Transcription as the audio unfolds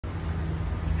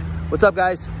What's up,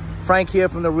 guys? Frank here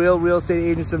from the Real Estate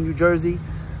Agents of New Jersey,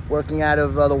 working out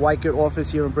of the Whitegate office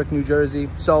here in Brick, New Jersey.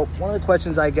 So one of the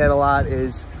questions I get a lot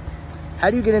is, how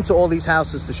do you get into all these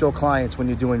houses to show clients when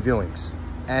you're doing viewings?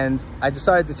 And I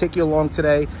decided to take you along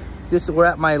today. We're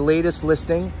at my latest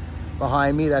listing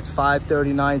behind me. That's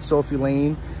 539 Sophie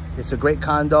Lane. It's a great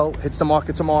condo. Hits the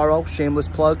market tomorrow. Shameless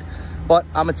plug. But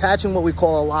I'm attaching what we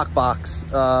call a lockbox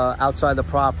outside the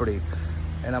property.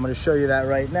 And I'm going to show you that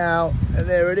right now. And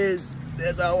there it is.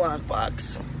 There's our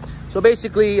lockbox. So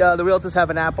basically, the realtors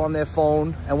have an app on their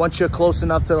phone. And once you're close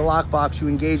enough to the lockbox, you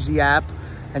engage the app.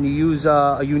 And you use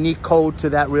a unique code to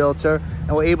that realtor.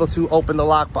 And we're able to open the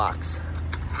lockbox.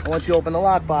 And once you open the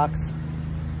lockbox,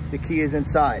 the key is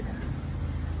inside.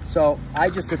 So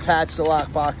I just attached the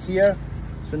lockbox here.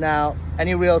 So now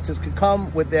any realtors could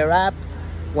come with their app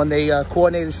when they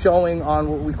coordinate a showing on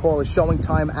what we call a showing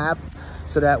time app,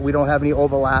 so that we don't have any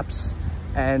overlaps,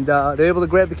 and they're able to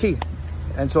grab the key.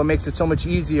 And so it makes it so much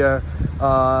easier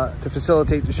to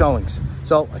facilitate the showings.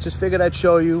 So I just figured I'd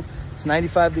show you. It's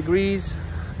 95 degrees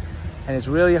and it's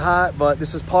really hot, but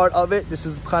this is part of it. This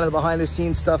is kind of the behind the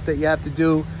scenes stuff that you have to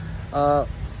do to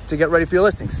get ready for your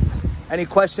listings. Any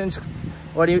questions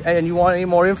and you want any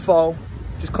more info,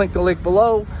 just click the link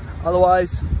below.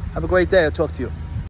 Otherwise, have a great day. I'll talk to you.